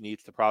Yelich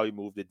needs to probably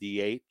move to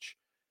DH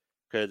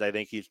because I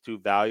think he's too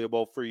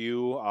valuable for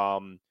you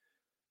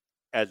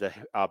as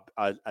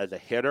a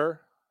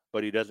hitter,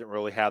 but he doesn't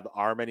really have the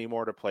arm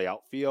anymore to play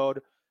outfield.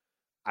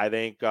 I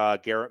think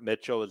Garrett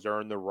Mitchell has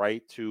earned the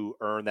right to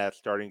earn that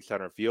starting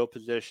center field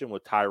position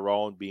with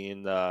Tyrone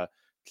being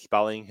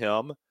spelling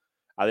him.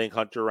 I think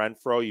Hunter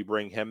Renfroe, you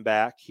bring him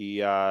back.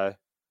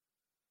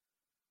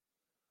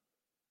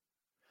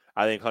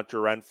 I think Hunter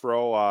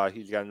Renfroe,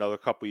 he's got another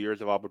couple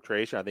years of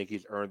arbitration. I think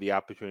he's earned the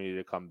opportunity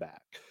to come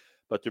back.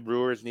 But the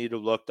Brewers need to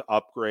look to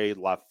upgrade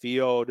left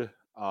field.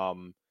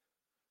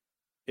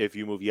 If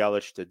you move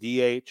Yelich to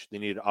DH, they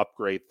need to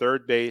upgrade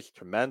third base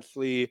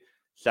tremendously.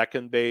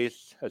 Second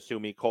base,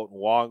 assuming Colton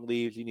Wong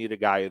leaves, you need a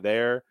guy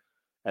there.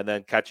 And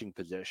then catching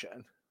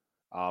position.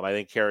 I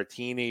think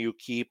Caratini you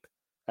keep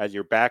as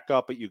your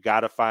backup, but you got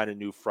to find a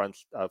new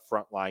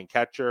frontline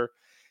catcher.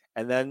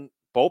 And then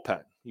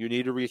bullpen. You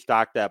need to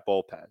restock that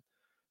bullpen.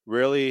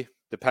 Really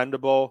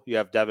dependable, you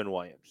have Devin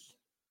Williams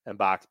and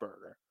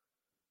Boxberger.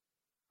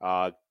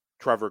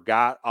 Trevor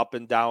Gott up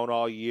and down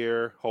all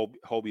year.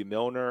 Hobie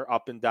Milner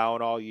up and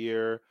down all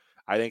year.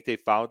 I think they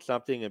found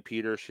something in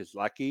Peter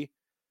Shizelecki.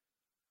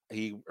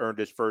 He earned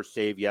his first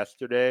save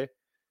yesterday.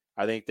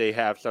 I think they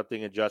have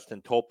something in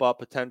Justin Topa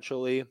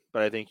potentially,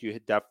 but I think you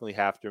definitely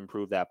have to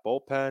improve that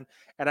bullpen.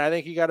 And I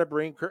think you got to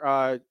bring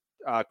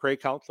Craig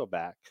Counsell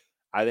back.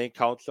 I think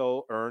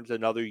Counsell earns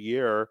another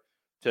year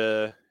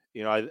to,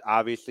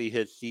 obviously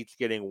his seat's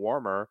getting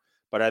warmer,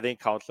 but I think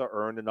Counsell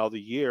earned another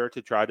year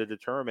to try to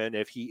determine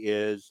if he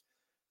is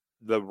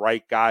the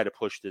right guy to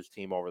push this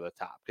team over the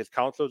top. Because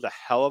Counsell is a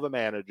hell of a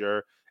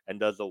manager and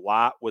does a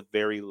lot with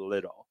very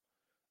little.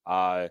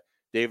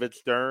 David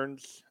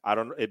Stearns,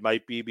 it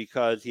might be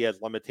because he has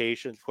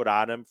limitations put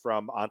on him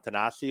from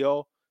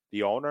Attanasio,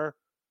 the owner,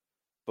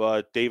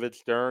 but David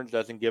Stearns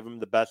doesn't give him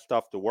the best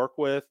stuff to work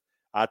with.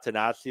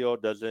 Attanasio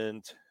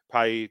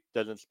probably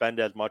doesn't spend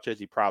as much as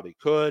he probably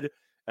could.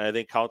 And I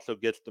think Counsell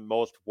gets the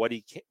most I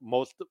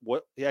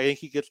think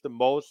he gets the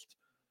most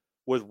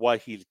with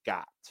what he's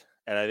got.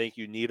 And I think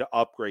you need to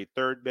upgrade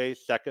third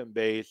base, second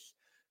base,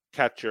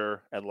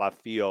 catcher, and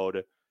left field,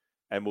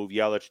 and move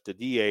Yelich to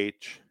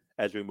DH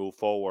as we move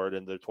forward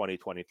in the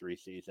 2023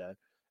 season.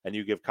 And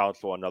you give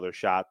Counsell another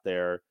shot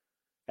there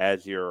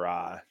as your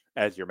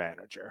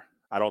manager.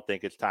 I don't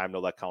think it's time to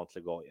let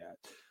Counsell go yet.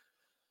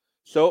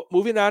 So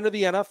moving on to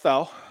the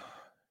NFL.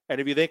 And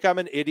if you think I'm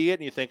an idiot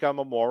and you think I'm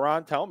a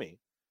moron, tell me.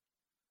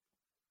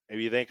 If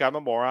you think I'm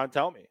a moron,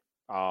 tell me.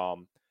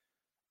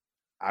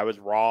 I was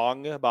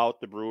wrong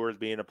about the Brewers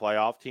being a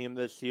playoff team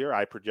this year.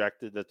 I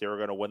projected that they were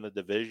going to win the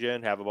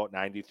division, have about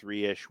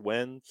 93-ish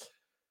wins.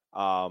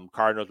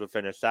 Cardinals would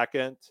finish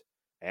second,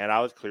 and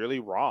I was clearly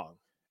wrong.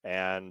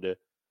 And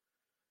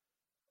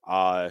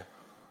I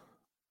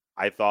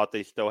thought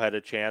they still had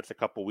a chance a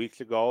couple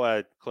weeks ago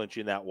at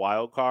clinching that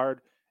wild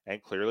card,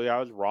 and clearly I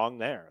was wrong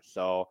there.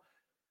 So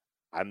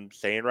I'm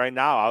saying right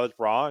now I was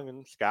wrong,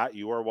 and Scott,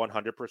 you are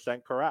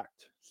 100%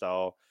 correct.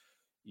 So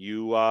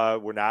you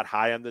were not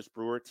high on this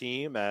Brewer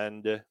team,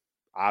 and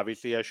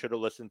obviously I should have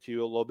listened to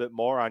you a little bit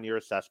more on your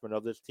assessment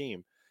of this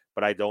team.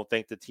 But I don't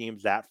think the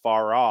team's that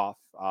far off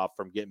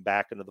from getting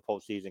back into the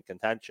postseason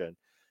contention.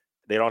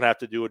 They don't have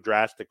to do a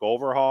drastic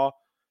overhaul.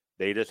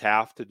 They just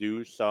have to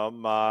do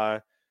some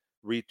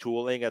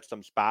retooling at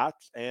some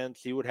spots and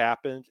see what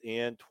happens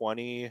in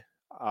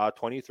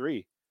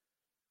 2023.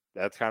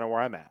 That's kind of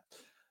where I'm at.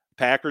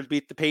 Packers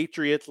beat the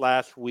Patriots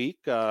last week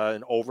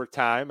in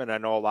overtime, and I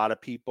know a lot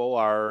of people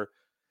are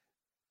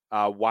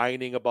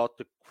whining about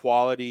the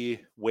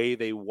quality way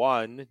they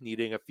won,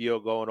 needing a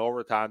field goal in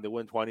overtime to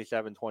win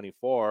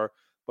 27-24.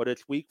 But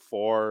it's week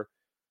 4.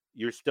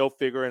 You're still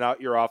figuring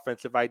out your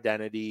offensive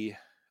identity.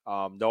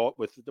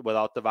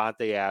 Without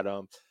Devontae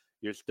Adams.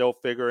 You're still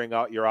figuring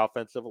out your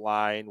offensive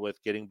line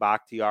with getting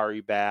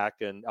Bakhtiari back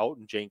and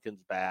Elton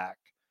Jenkins back.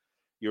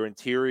 Your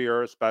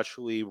interior,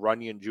 especially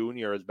Runyon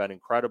Jr., has been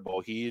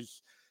incredible.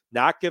 He's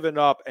not given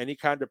up any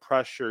kind of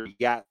pressure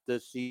yet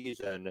this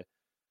season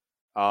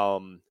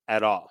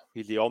at all.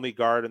 He's the only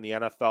guard in the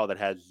NFL that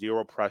has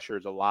 0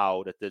 pressures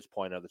allowed at this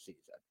point of the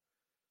season.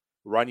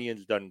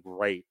 Runyon's done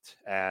great.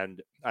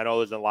 And I know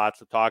there's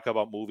lots of talk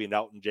about moving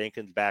Elton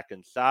Jenkins back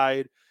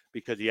inside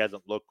because he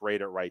hasn't looked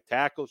great at right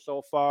tackle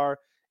so far.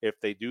 If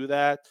they do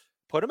that,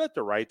 put him at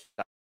the right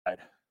side.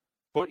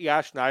 Put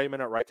Yash Nyman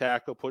at right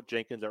tackle, put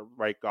Jenkins at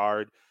right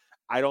guard.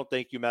 I don't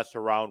think you mess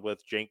around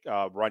with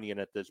Runyon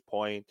at this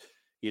point.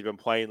 He's been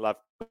playing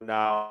left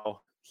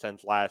now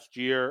since last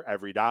year,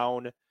 every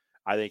down.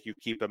 I think you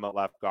keep him at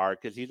left guard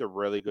because he's a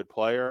really good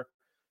player,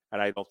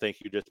 and I don't think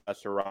you just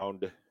mess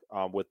around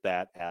with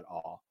that at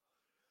all.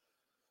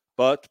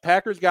 But the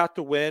Packers got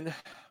the win.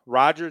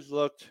 Rodgers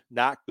looked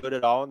not good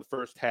at all in the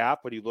first half,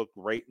 but he looked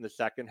great in the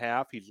second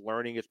half. He's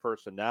learning his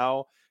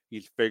personnel.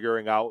 He's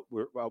figuring out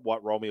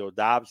what Romeo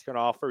Doubs can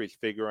offer. He's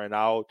figuring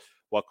out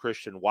what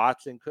Christian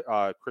Watson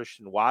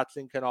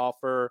can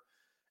offer.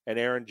 And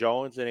Aaron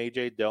Jones and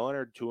A.J. Dillon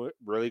are 2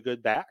 really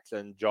good backs.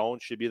 And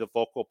Jones should be the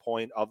focal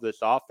point of this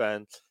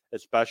offense,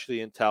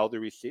 especially until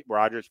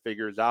Rodgers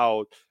figures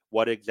out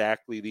what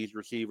exactly these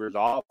receivers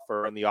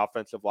offer and the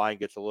offensive line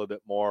gets a little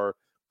bit more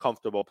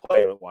comfortable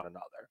playing with one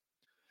another.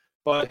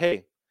 But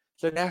hey,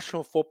 it's the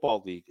National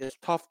Football League. It's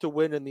tough to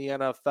win in the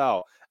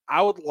NFL.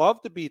 I would have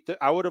loved to beat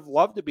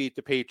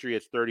the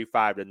Patriots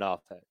 35-0.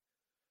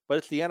 But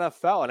it's the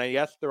NFL, and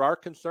yes, there are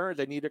concerns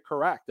they need to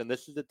correct, and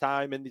this is the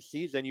time in the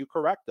season you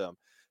correct them.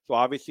 So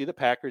obviously the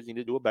Packers need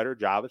to do a better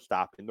job of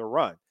stopping the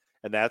run,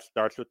 and that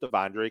starts with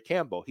Devondre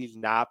Campbell. He's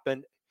not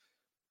been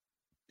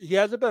He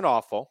hasn't been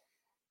awful,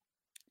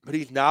 but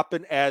he's not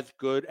been as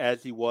good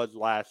as he was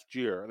last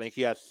year. I think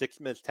he has 6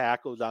 missed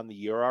tackles on the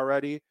year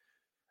already,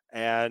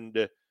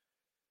 and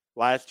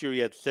last year he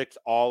had 6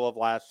 all of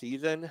last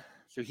season,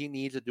 so he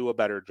needs to do a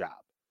better job.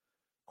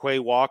 Quay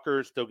Walker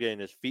is still getting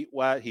his feet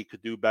wet. He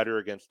could do better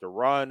against the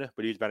run,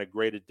 but he's been a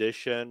great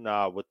addition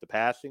with the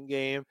passing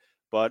game.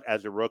 But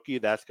as a rookie,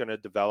 that's going to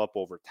develop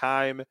over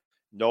time.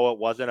 No, it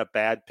wasn't a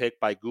bad pick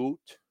by Goot.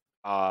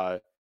 Uh,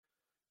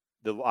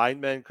 the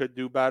linemen could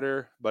do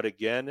better, but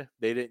again,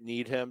 they didn't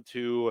need him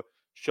to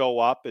show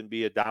up and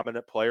be a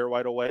dominant player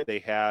right away. They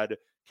had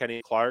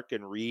Kenny Clark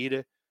and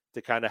Reed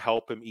to kind of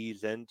help him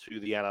ease into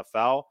the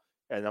NFL.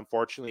 And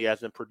unfortunately, he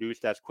hasn't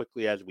produced as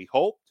quickly as we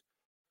hoped.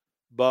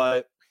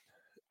 But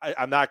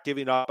I'm not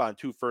giving up on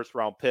 2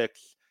 first-round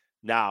picks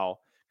now,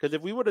 because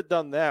if we would have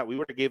done that, we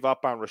would have gave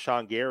up on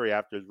Rashawn Gary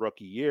after his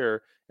rookie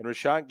year. And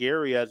Rashawn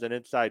Gary has an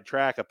inside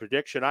track, a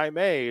prediction I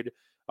made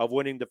of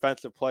winning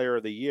Defensive Player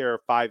of the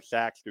Year, 5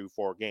 sacks through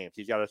 4 games.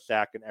 He's got a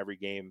sack in every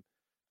game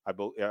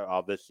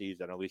of this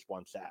season, at least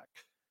 1 sack.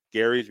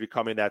 Gary's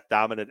becoming that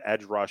dominant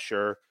edge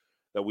rusher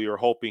that we were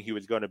hoping he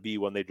was going to be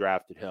when they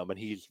drafted him. And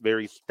he's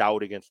very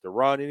stout against the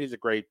run, and he's a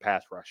great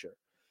pass rusher.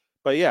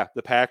 But yeah,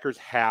 the Packers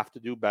have to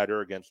do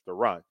better against the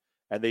run,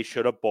 and they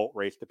should have boat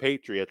raced the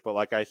Patriots. But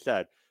like I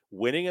said,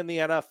 winning in the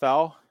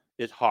NFL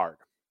is hard.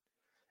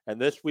 And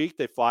this week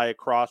they fly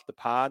across the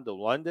pond to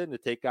London to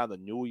take on the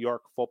New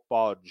York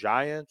Football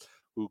Giants,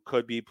 who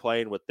could be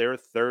playing with their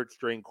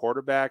 3rd-string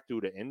quarterback due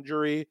to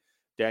injury.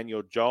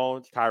 Daniel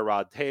Jones,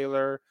 Tyrod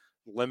Taylor,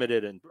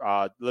 limited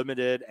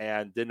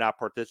and did not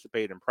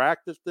participate in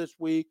practice this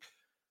week.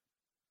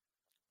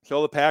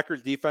 So the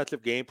Packers'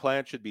 defensive game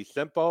plan should be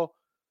simple.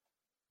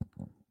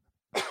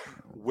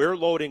 We're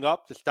loading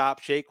up to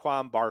stop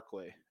Saquon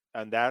Barkley,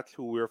 and that's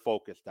who we're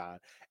focused on.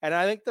 And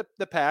I think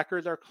the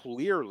Packers are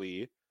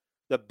clearly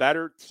the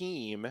better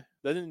team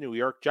than the New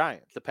York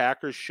Giants. The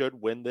Packers should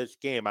win this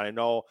game. I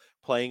know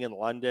playing in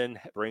London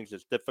brings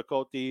its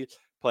difficulties.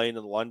 Playing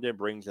in London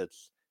brings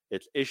its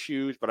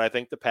issues, but I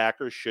think the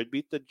Packers should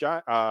beat the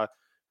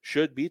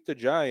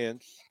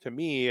Giants, to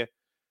me,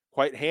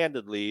 quite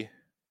handedly,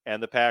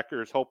 and the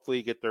Packers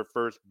hopefully get their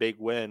first big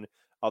win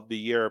of the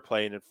year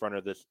playing in front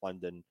of this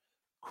London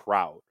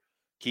crowd.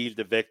 Keys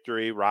to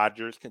victory,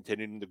 Rodgers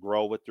continuing to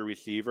grow with the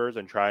receivers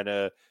and trying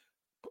to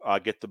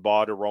get the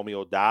ball to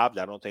Romeo Doubs.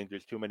 I don't think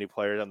there's too many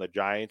players on the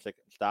Giants that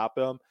can stop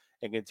him,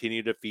 and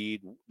continue to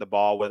feed the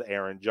ball with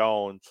Aaron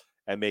Jones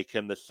and make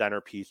him the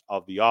centerpiece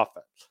of the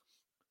offense.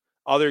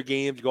 Other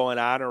games going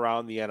on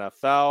around the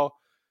NFL,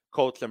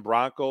 Colts and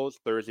Broncos,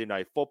 Thursday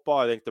Night Football.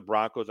 I think the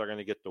Broncos are going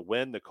to get the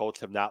win. The Colts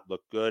have not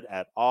looked good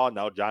at all.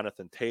 Now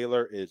Jonathan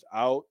Taylor is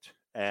out,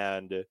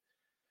 and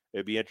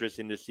it'd be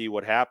interesting to see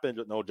what happens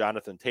with no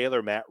Jonathan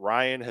Taylor. Matt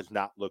Ryan has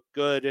not looked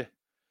good.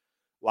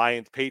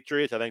 Lions,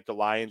 Patriots. I think the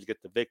Lions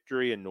get the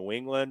victory in New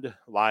England.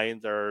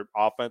 Lions are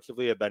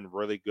offensively have been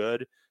really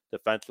good.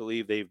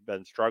 Defensively, they've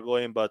been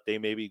struggling, but they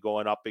may be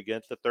going up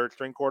against a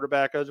 3rd-string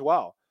quarterback as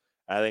well.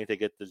 I think they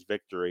get this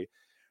victory.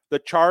 The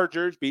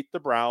Chargers beat the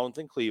Browns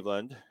in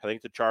Cleveland. I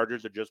think the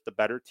Chargers are just a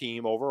better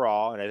team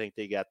overall, and I think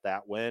they get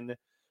that win.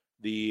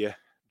 The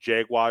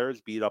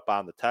Jaguars beat up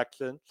on the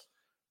Texans.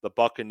 The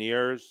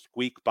Buccaneers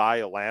squeak by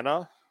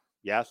Atlanta.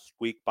 Yes,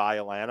 squeak by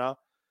Atlanta.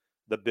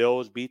 The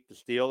Bills beat the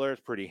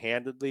Steelers pretty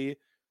handedly.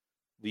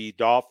 The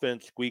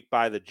Dolphins squeak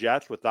by the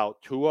Jets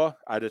without Tua.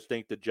 I just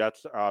think the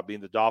Jets,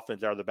 being the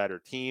Dolphins, are the better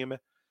team.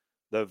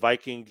 The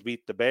Vikings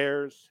beat the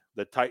Bears.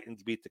 The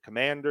Titans beat the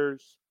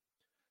Commanders.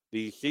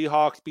 The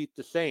Seahawks beat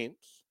the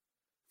Saints.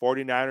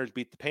 49ers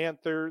beat the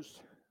Panthers.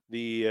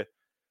 The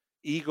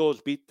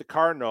Eagles beat the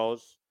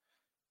Cardinals.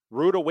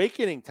 Rude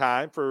awakening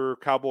time for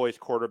Cowboys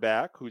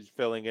quarterback, who's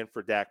filling in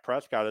for Dak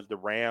Prescott, as the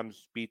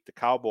Rams beat the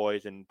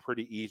Cowboys in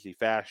pretty easy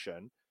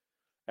fashion.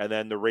 And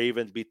then the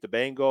Ravens beat the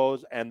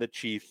Bengals, and the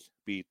Chiefs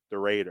beat the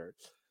Raiders.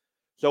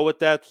 So with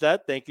that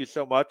said, thank you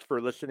so much for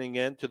listening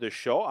in to the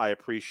show. I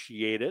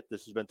appreciate it.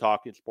 This has been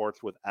Talking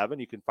Sports with Evan.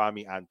 You can find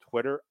me on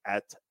Twitter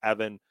at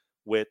Evan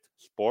with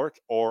Sports,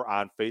 or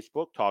on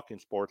Facebook, Talking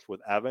Sports with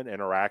Evan.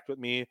 Interact with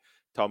me.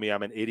 Tell me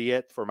I'm an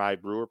idiot for my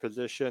Brewer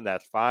position.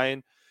 That's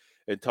fine.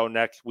 Until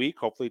next week,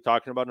 hopefully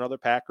talking about another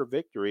Packer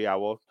victory. I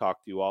will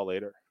talk to you all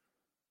later.